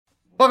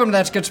Welcome to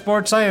That's Good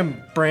Sports. I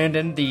am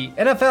Brandon. The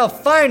NFL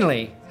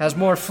finally has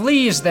more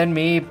fleas than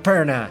me,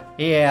 Perna.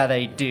 Yeah,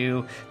 they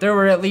do. There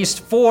were at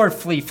least 4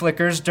 flea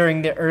flickers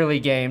during the early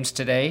games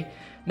today.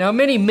 Now,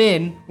 many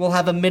men will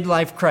have a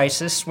midlife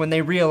crisis when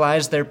they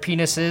realize their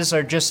penises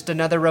are just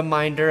another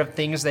reminder of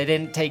things they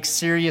didn't take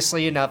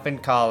seriously enough in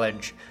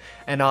college.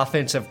 And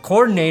offensive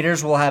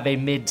coordinators will have a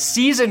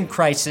mid-season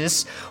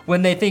crisis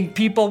when they think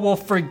people will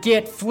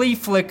forget flea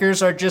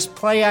flickers are just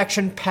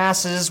play-action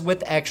passes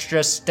with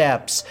extra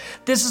steps.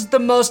 This is the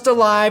most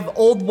alive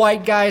old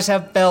white guys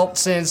have felt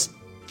since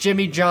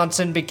Jimmy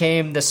Johnson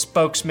became the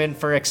spokesman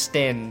for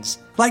Extends.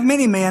 Like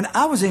many men,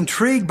 I was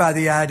intrigued by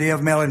the idea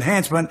of male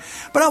enhancement,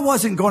 but I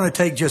wasn't going to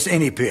take just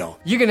any pill.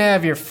 You can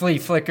have your flea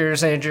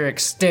flickers and your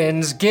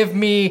Extends. Give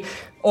me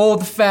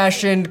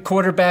old-fashioned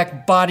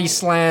quarterback body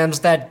slams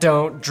that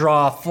don't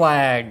draw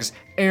flags.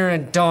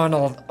 Aaron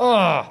Donald.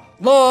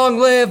 Long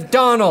live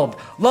Donald!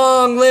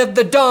 Long live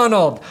the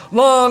Donald!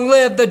 Long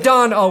live the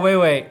Don... Oh,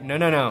 wait.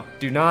 No.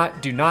 Do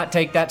not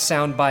take that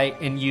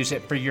soundbite and use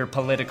it for your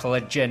political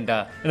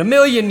agenda. In a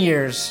million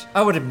years,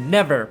 I would have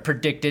never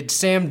predicted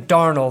Sam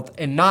Darnold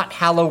and not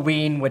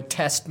Halloween would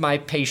test my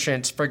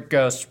patience for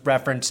ghost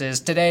references.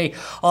 Today,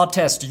 I'll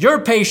test your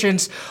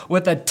patience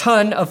with a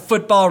ton of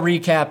football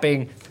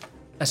recapping.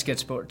 That's Good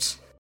Sports.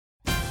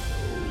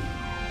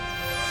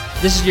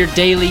 This is your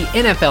daily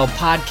NFL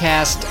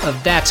podcast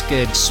of That's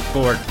Good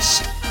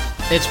Sports.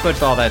 It's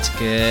football that's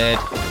good.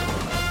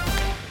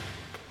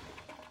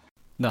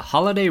 The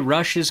holiday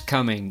rush is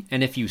coming,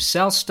 and if you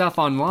sell stuff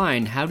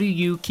online, how do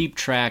you keep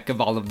track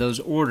of all of those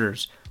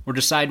orders? Or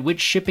decide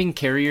which shipping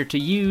carrier to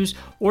use,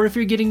 or if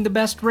you're getting the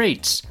best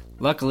rates?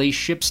 Luckily,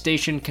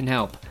 ShipStation can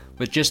help.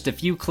 With just a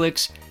few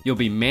clicks, you'll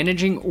be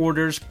managing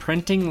orders,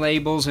 printing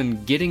labels,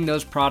 and getting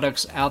those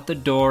products out the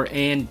door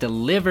and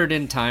delivered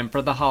in time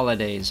for the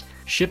holidays.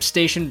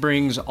 ShipStation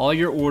brings all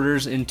your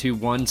orders into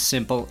one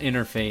simple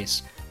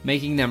interface,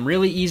 making them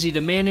really easy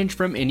to manage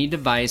from any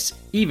device,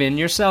 even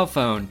your cell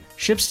phone.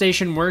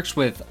 ShipStation works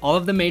with all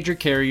of the major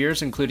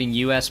carriers, including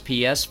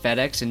USPS,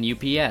 FedEx, and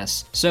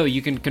UPS, so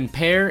you can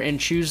compare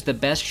and choose the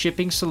best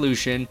shipping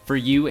solution for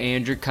you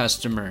and your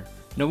customer.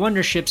 No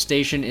wonder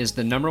ShipStation is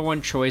the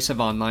 #1 choice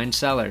of online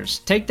sellers.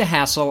 Take the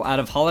hassle out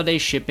of holiday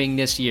shipping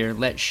this year.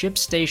 Let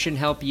ShipStation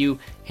help you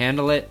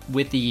handle it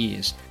with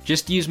ease.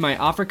 Just use my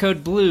offer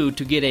code BLUE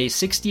to get a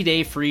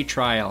 60-day free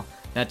trial.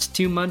 That's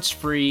 2 months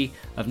free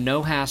of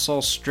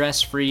no-hassle,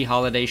 stress-free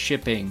holiday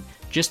shipping.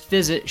 Just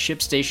visit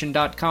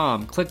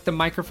ShipStation.com, click the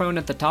microphone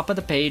at the top of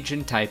the page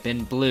and type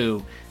in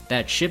BLUE.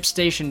 That's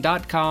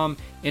ShipStation.com,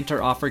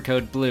 enter offer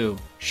code BLUE.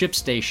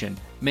 ShipStation.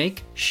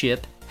 Make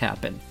ship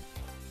happen.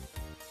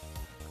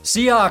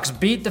 Seahawks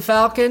beat the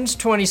Falcons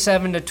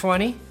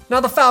 27-20. Now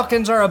the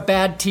Falcons are a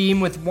bad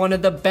team with one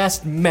of the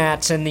best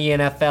Matts in the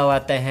NFL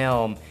at the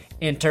helm.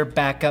 Enter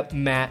backup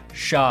Matt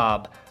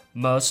Schaub,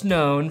 most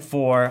known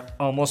for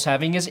almost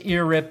having his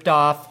ear ripped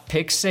off,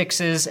 pick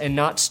sixes, and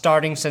not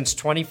starting since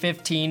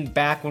 2015,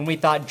 back when we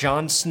thought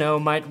Jon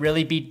Snow might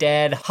really be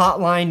dead.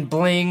 Hotline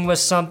bling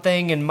was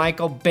something, and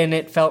Michael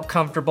Bennett felt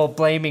comfortable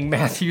blaming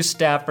Matthew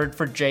Stafford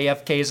for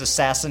JFK's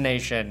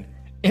assassination.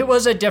 It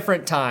was a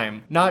different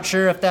time. Not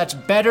sure if that's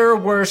better or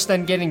worse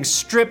than getting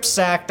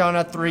strip-sacked on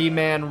a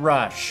 3-man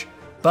rush,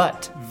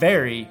 but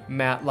very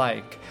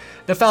Matt-like.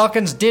 The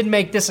Falcons did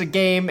make this a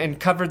game and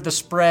covered the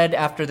spread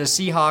after the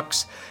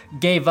Seahawks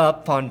gave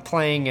up on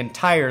playing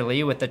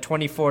entirely with a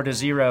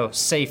 24-0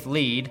 safe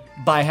lead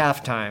by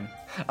halftime.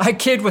 I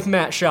kid with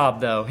Matt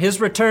Schaub, though.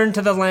 His return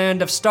to the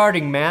land of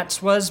starting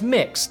Matts was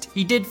mixed.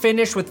 He did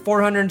finish with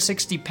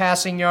 460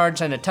 passing yards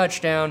and a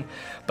touchdown,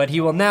 but he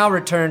will now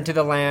return to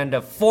the land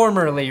of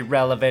formerly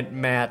relevant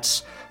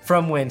Matts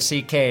from whence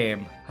he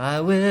came.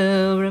 I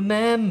will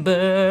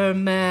remember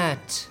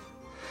Matt.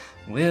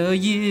 Will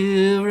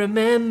you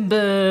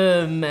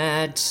remember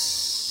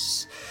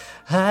Matt?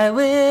 I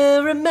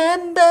will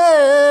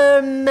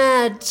remember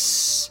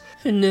Matt.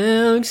 And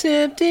now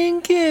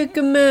accepting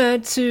kicker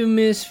Matt who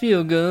missed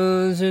field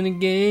goals in a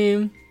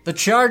game. The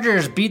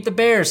Chargers beat the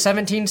Bears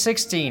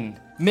 17-16.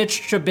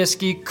 Mitch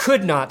Trubisky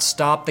could not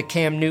stop the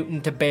Cam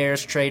Newton to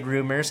Bears trade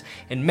rumors,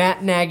 and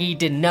Matt Nagy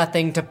did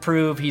nothing to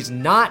prove he's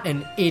not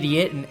an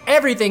idiot and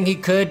everything he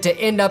could to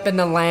end up in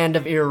the land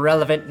of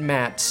irrelevant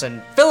Matts.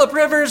 And Phillip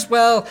Rivers,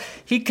 well,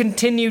 he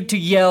continued to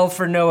yell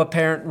for no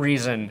apparent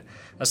reason.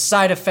 A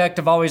side effect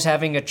of always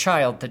having a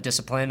child to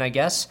discipline, I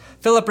guess.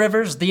 Phillip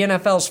Rivers, the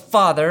NFL's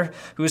father,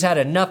 who's had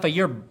enough of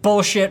your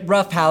bullshit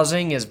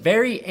roughhousing, is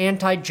very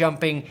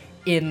anti-jumping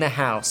in the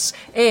house.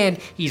 And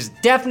he's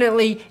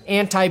definitely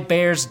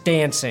anti-Bears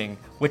dancing,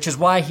 which is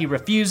why he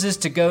refuses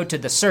to go to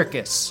the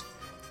circus.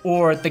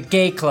 Or the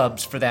gay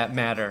clubs, for that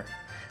matter.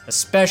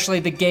 Especially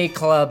the gay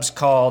clubs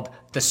called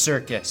the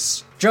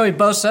circus. Joey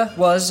Bosa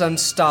was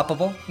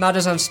unstoppable. Not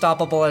as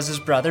unstoppable as his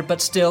brother,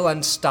 but still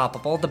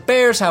unstoppable. The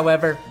Bears,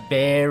 however,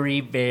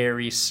 very,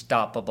 very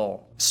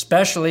stoppable.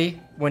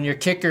 Especially when your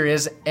kicker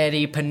is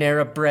Eddie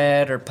Panera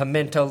Bread or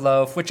Pimento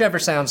Loaf, whichever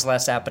sounds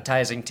less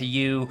appetizing to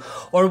you,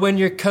 or when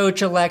your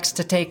coach elects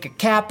to take a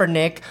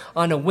Kaepernick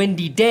on a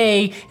windy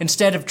day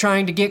instead of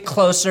trying to get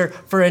closer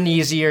for an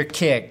easier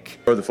kick.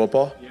 Throw the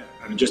football? Yeah,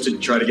 I mean, just to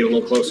try to get a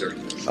little closer.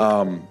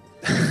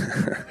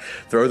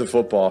 Throw the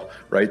football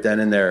right then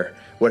and there.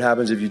 What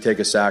happens if you take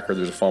a sack or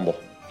there's a fumble?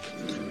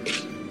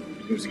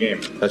 Lose the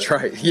game. That's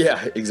right.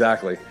 Yeah,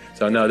 exactly.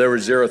 So no, there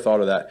was zero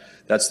thought of that.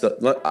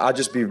 I'll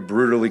just be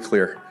brutally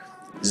clear.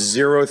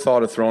 Zero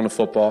thought of throwing the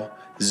football.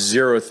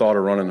 Zero thought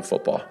of running the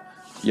football.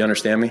 You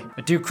understand me?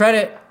 I do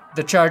credit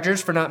the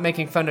Chargers for not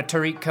making fun of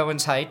Tariq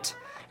Cohen's height,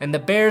 and the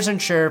Bears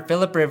ensure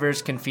Phillip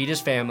Rivers can feed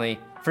his family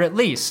for at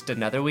least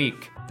another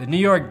week. The New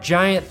York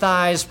Giant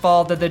thighs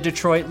fall to the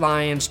Detroit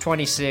Lions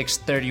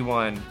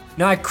 26-31.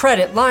 Now I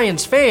credit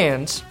Lions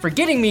fans for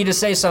getting me to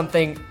say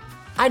something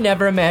I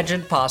never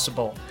imagined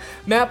possible.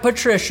 Matt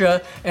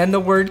Patricia and the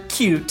word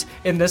cute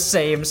in the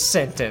same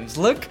sentence.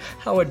 Look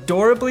how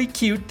adorably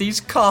cute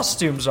these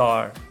costumes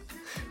are.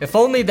 If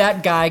only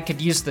that guy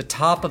could use the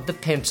top of the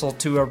pencil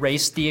to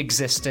erase the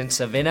existence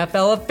of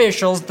NFL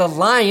officials, the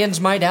Lions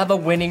might have a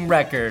winning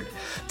record.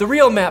 The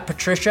real Matt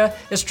Patricia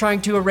is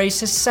trying to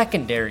erase his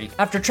secondary.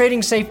 After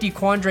trading safety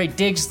Quandre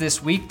Diggs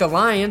this week, the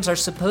Lions are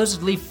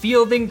supposedly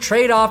fielding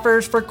trade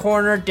offers for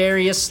corner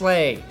Darius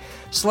Slay.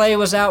 Slay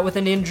was out with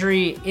an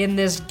injury in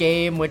this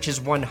game, which is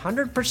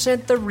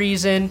 100% the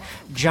reason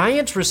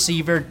Giants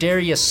receiver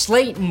Darius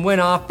Slayton went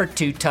off for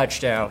 2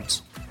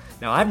 touchdowns.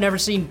 Now, I've never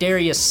seen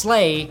Darius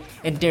Slay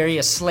and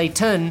Darius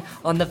Slayton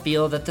on the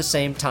field at the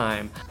same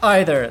time.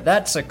 Either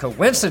that's a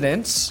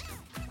coincidence,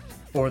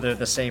 or they're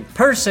the same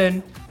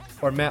person,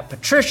 or Matt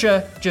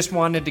Patricia just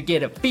wanted to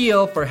get a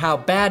feel for how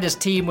bad his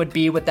team would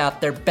be without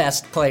their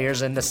best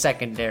players in the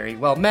secondary.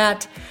 Well,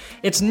 Matt,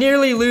 it's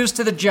nearly lose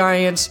to the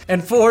Giants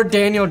and 4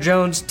 Daniel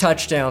Jones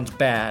touchdowns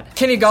bad.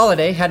 Kenny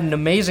Golladay had an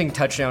amazing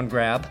touchdown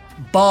grab.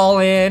 Ball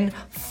in,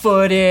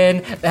 foot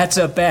in, that's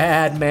a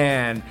bad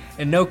man.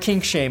 And no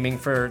kink shaming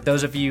for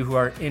those of you who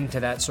are into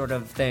that sort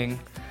of thing.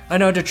 I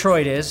know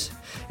Detroit is.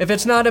 If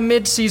it's not a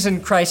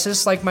mid-season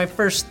crisis like my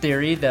first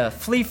theory, the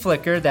flea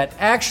flicker that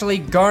actually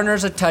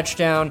garners a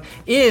touchdown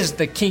is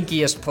the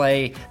kinkiest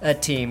play a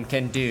team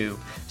can do.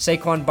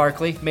 Saquon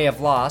Barkley may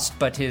have lost,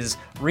 but his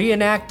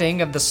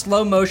reenacting of the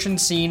slow motion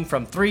scene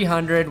from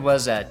 300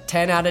 was a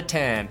 10 out of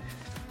 10.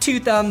 2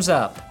 thumbs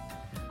up.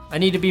 I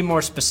need to be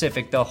more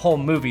specific, the whole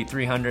movie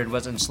 300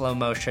 was in slow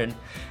motion,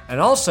 and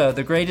also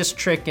the greatest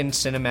trick in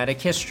cinematic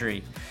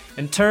history.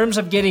 In terms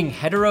of getting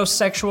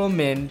heterosexual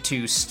men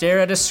to stare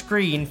at a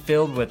screen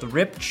filled with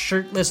ripped,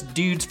 shirtless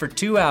dudes for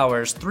 2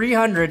 hours,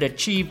 300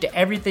 achieved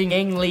everything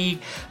Ang Lee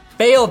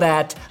failed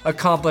at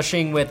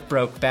accomplishing with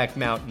Brokeback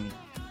Mountain.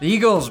 The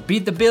Eagles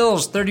beat the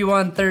Bills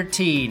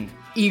 31-13.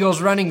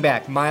 Eagles running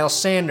back Miles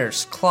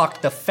Sanders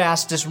clocked the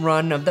fastest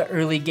run of the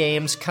early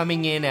games,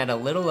 coming in at a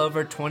little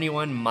over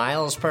 21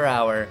 miles per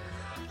hour.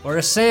 Or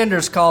as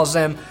Sanders calls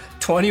them,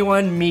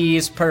 21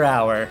 me's per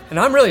hour. And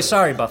I'm really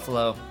sorry,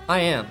 Buffalo.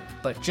 I am.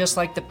 But just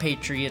like the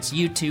Patriots,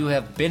 you two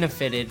have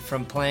benefited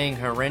from playing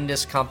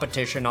horrendous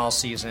competition all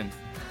season.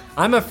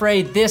 I'm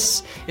afraid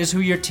this is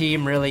who your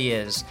team really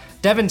is.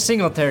 Devin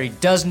Singletary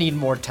does need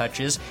more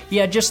touches. He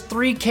had just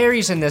 3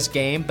 carries in this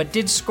game, but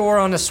did score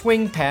on a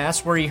swing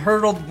pass where he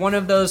hurdled one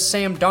of those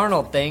Sam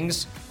Darnold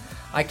things.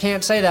 I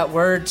can't say that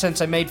word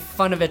since I made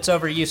fun of its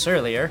overuse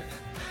earlier.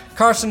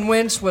 Carson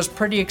Wentz was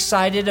pretty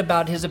excited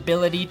about his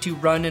ability to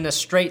run in a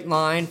straight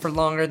line for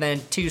longer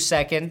than 2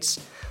 seconds.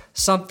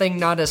 Something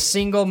not a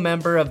single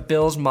member of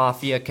Bills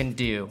Mafia can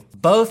do,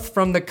 both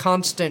from the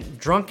constant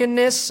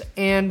drunkenness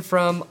and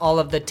from all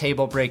of the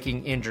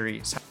table-breaking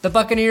injuries. The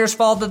Buccaneers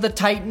fall to the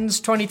Titans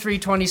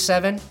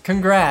 23-27.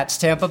 Congrats,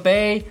 Tampa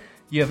Bay.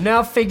 You have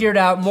now figured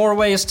out more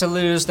ways to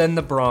lose than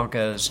the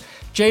Broncos.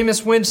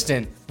 Jameis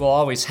Winston will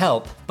always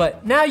help,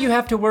 but now you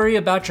have to worry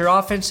about your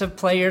offensive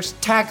players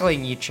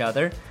tackling each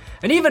other.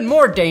 And even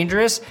more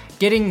dangerous,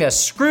 getting the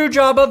screw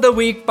job of the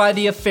week by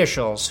the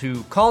officials,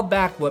 who called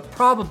back what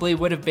probably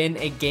would have been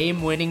a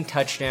game-winning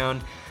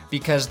touchdown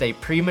because they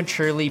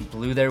prematurely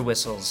blew their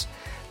whistles.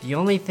 The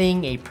only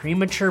thing a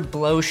premature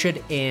blow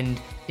should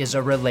end is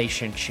a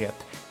relationship,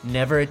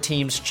 never a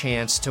team's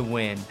chance to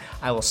win.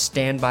 I will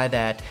stand by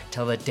that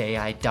till the day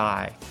I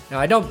die. Now,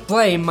 I don't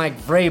blame Mike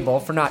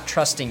Vrabel for not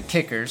trusting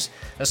kickers,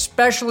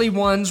 especially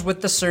ones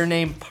with the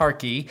surname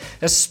Parkey,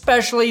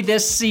 especially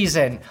this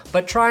season.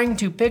 But trying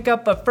to pick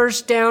up a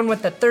first down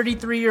with a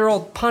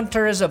 33-year-old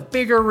punter is a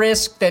bigger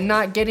risk than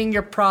not getting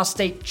your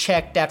prostate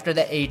checked after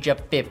the age of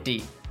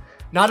 50.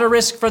 Not a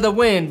risk for the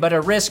win, but a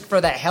risk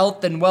for the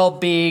health and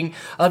well-being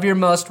of your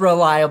most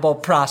reliable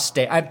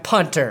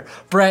punter,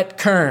 Brett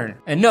Kern.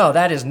 And no,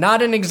 that is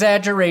not an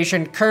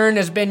exaggeration. Kern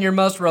has been your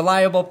most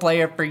reliable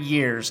player for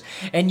years,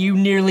 and you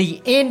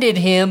nearly ended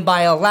him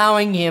by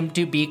allowing him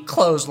to be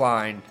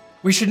clotheslined.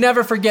 We should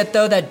never forget,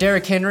 though, that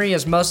Derrick Henry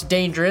is most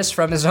dangerous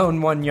from his own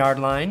 1-yard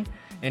line.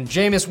 And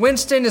Jameis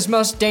Winston is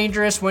most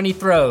dangerous when he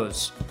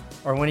throws,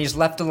 or when he's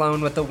left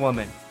alone with a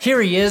woman.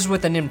 Here he is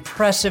with an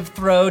impressive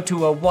throw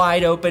to a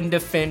wide-open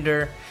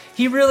defender.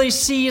 He really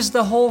sees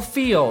the whole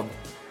field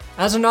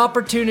as an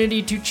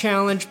opportunity to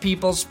challenge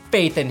people's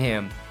faith in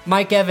him.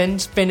 Mike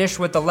Evans finished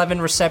with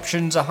 11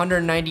 receptions,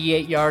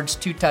 198 yards,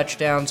 2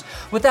 touchdowns.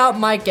 Without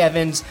Mike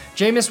Evans,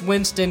 Jameis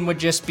Winston would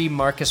just be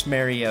Marcus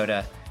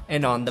Mariota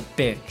and on the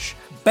bench.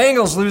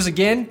 Bengals lose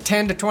again,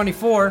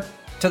 10-24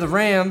 to the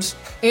Rams.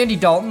 Andy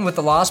Dalton, with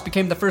the loss,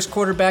 became the first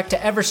quarterback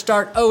to ever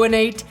start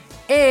 0-8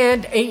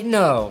 and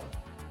 8-0.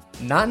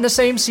 Not in the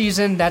same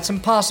season, that's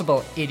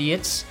impossible,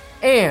 idiots.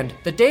 And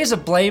the days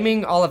of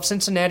blaming all of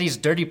Cincinnati's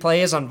dirty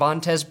plays on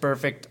Vontaze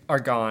Burfict are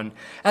gone.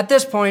 At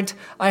this point,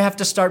 I have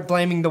to start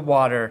blaming the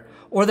water,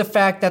 or the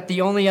fact that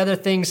the only other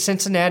thing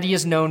Cincinnati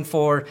is known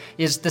for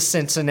is the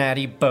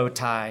Cincinnati bow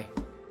tie.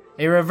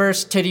 A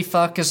reverse titty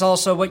fuck is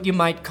also what you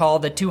might call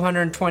the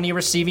 220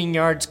 receiving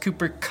yards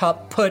Cooper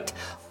Kupp put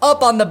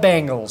up on the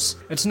Bengals.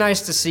 It's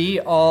nice to see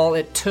all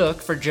it took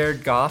for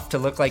Jared Goff to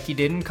look like he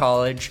did in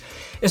college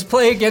is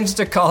play against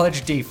a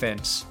college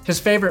defense. His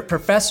favorite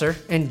professor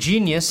and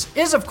genius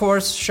is, of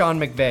course, Sean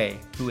McVay,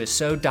 who is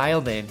so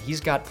dialed in, he's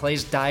got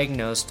plays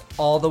diagnosed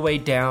all the way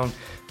down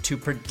to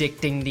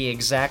predicting the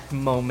exact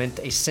moment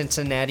a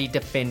Cincinnati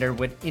defender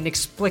would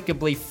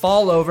inexplicably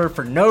fall over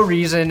for no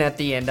reason at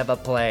the end of a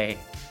play.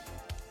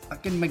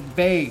 Fucking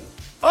McVay.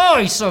 Oh,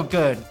 he's so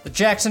good. The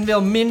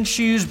Jacksonville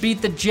Minshews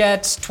beat the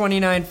Jets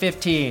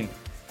 29-15.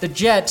 The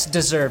Jets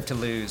deserve to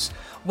lose.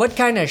 What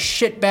kind of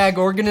shitbag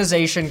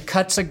organization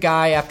cuts a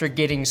guy after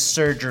getting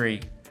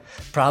surgery?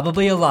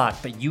 Probably a lot,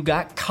 but you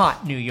got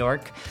caught, New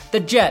York. The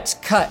Jets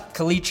cut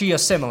Kelechi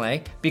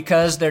Osemele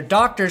because their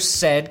doctors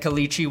said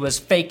Kelechi was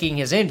faking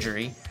his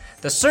injury.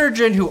 The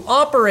surgeon who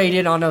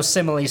operated on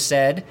Osemele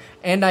said,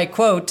 and I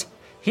quote,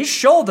 his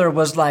shoulder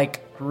was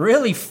like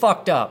really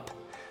fucked up.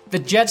 The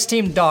Jets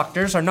team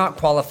doctors are not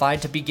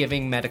qualified to be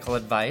giving medical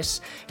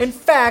advice. In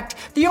fact,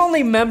 the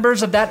only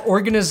members of that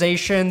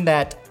organization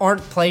that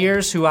aren't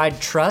players who I'd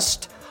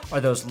trust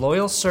are those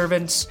loyal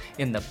servants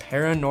in the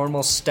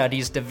paranormal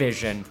studies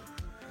division.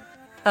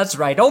 That's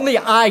right, only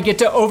I get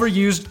to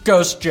overuse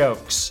ghost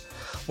jokes.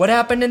 What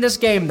happened in this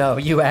game, though,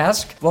 you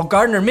ask? Well,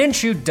 Gardner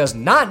Minshew does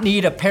not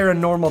need a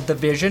paranormal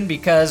division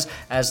because,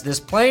 as this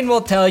plane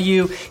will tell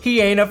you,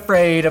 he ain't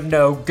afraid of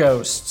no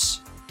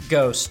ghosts.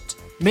 Ghost.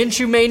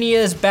 Minshew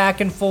Mania is back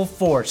in full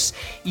force.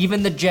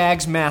 Even the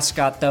Jags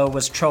mascot, though,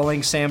 was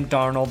trolling Sam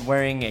Darnold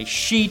wearing a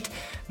sheet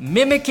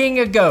mimicking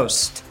a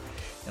ghost.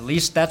 At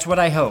least that's what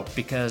I hope,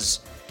 because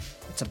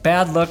it's a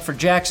bad look for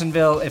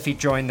Jacksonville if he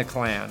joined the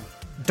clan.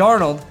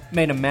 Darnold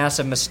made a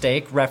massive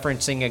mistake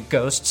referencing a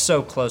ghost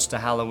so close to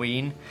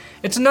Halloween.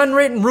 It's an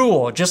unwritten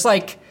rule, just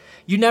like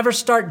you never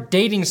start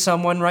dating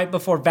someone right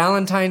before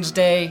Valentine's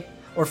Day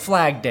or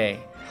Flag Day.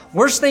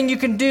 Worst thing you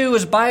can do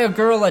is buy a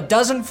girl a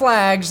dozen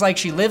flags like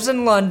she lives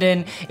in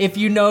London if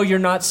you know you're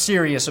not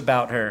serious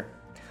about her.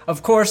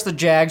 Of course, the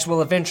Jags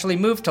will eventually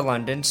move to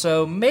London,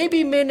 so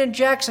maybe Min and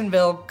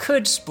Jacksonville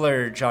could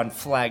splurge on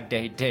Flag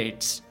Day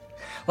dates.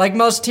 Like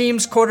most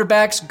teams'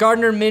 quarterbacks,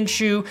 Gardner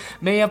Minshew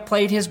may have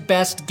played his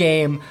best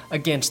game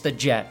against the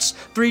Jets.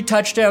 3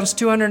 touchdowns,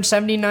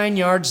 279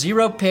 yards,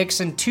 0 picks,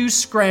 and 2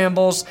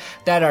 scrambles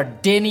that are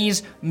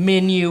Denny's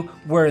menu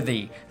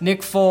worthy. Nick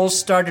Foles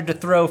started to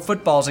throw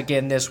footballs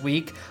again this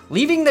week,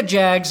 leaving the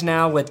Jags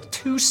now with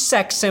 2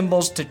 sex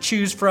symbols to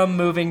choose from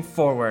moving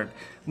forward.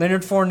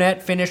 Leonard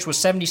Fournette finished with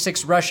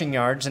 76 rushing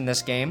yards in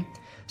this game,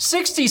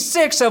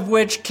 66 of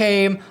which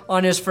came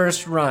on his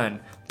first run,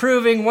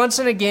 proving once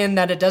and again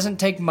that it doesn't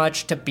take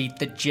much to beat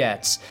the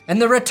Jets.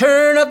 And the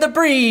return of the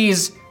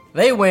Breeze,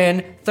 they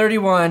win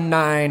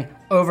 31-9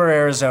 over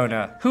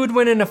Arizona. Who'd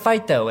win in a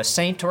fight though, a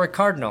Saint or a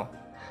Cardinal?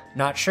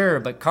 Not sure,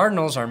 but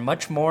Cardinals are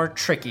much more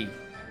tricky.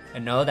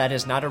 And no, that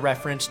is not a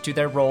reference to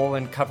their role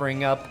in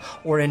covering up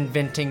or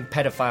inventing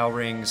pedophile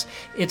rings.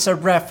 It's a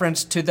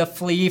reference to the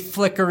flea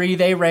flickery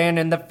they ran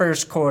in the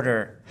first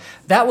quarter.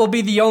 That will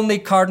be the only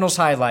Cardinals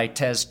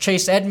highlight, as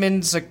Chase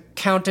Edmonds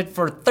accounted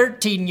for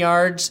 13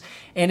 yards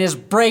in his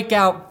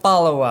breakout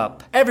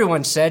follow-up.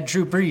 Everyone said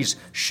Drew Brees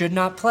should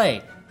not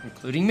play,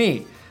 including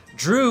me.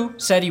 Drew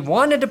said he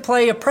wanted to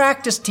play a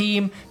practice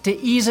team to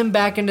ease him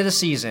back into the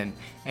season,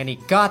 and he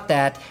got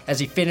that as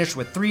he finished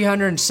with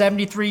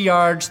 373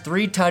 yards,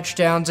 3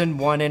 touchdowns, and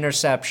 1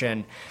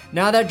 interception.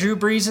 Now that Drew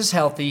Brees is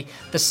healthy,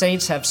 the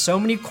Saints have so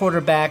many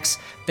quarterbacks,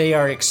 they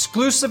are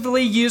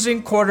exclusively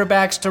using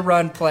quarterbacks to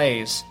run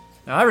plays.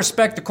 Now, I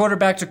respect the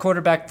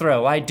quarterback-to-quarterback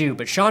throw, I do,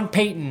 but Sean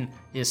Payton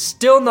is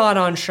still not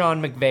on Sean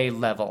McVay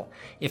level.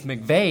 If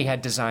McVay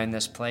had designed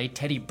this play,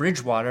 Teddy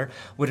Bridgewater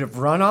would have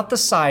run off the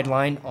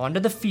sideline onto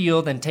the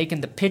field and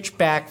taken the pitch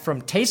back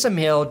from Taysom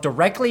Hill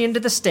directly into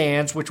the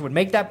stands, which would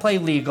make that play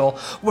legal,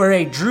 where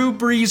a Drew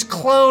Brees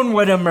clone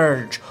would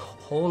emerge.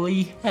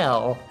 Holy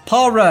hell.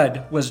 Paul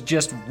Rudd was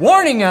just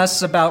warning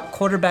us about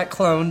quarterback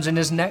clones in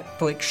his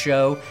Netflix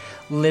show,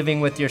 Living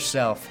with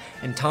Yourself.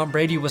 And Tom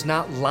Brady was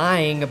not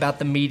lying about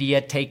the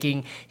media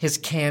taking his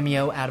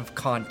cameo out of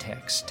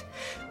context.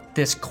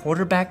 This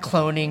quarterback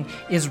cloning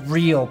is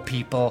real,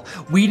 people.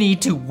 We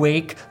need to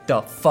wake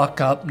the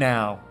fuck up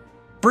now.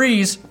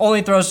 Breeze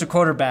only throws to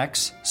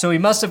quarterbacks, so he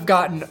must have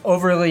gotten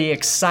overly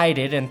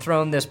excited and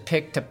thrown this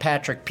pick to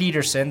Patrick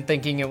Peterson,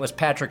 thinking it was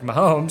Patrick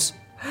Mahomes.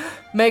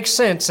 Makes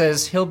sense,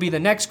 as he'll be the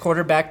next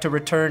quarterback to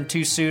return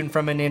too soon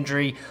from an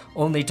injury,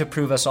 only to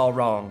prove us all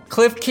wrong.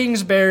 Cliff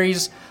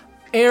Kingsbury's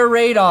air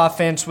raid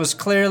offense was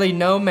clearly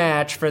no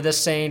match for the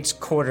Saints'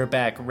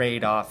 quarterback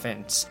raid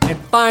offense. And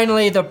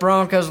finally, the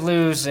Broncos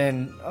lose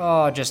in,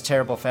 just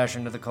terrible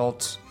fashion to the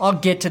Colts. I'll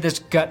get to this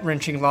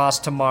gut-wrenching loss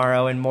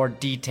tomorrow in more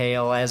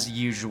detail as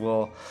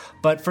usual.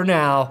 But for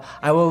now,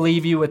 I will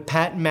leave you with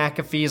Pat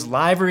McAfee's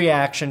live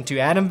reaction to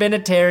Adam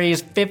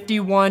Vinatieri's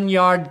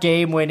 51-yard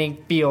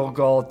game-winning field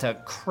goal to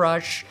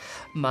crush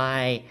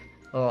my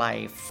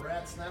life.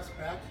 Brad snaps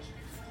back.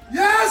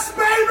 Yes,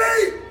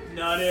 baby!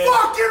 Not it.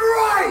 Fucking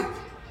right!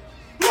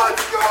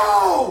 Let's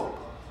go!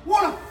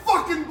 What a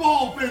fucking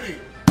ball, Vinny!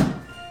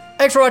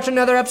 Thanks for watching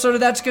another episode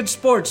of That's Good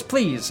Sports.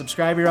 Please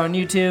subscribe here on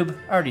YouTube.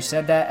 I already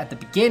said that at the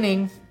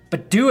beginning,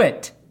 but do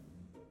it.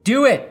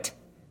 Do it.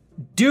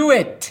 Do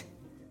it.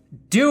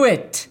 Do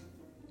it.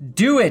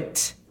 Do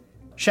it.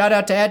 Shout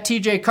out to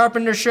 @TJ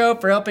Carpenter Show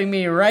for helping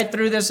me right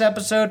through this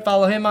episode.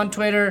 Follow him on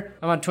Twitter.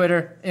 I'm on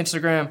Twitter,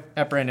 Instagram,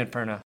 @Brandon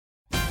Perna.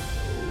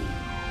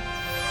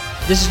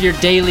 This is your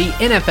daily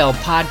NFL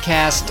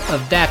podcast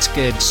of That's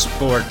Good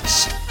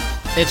Sports.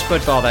 It's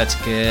football that's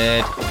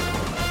good.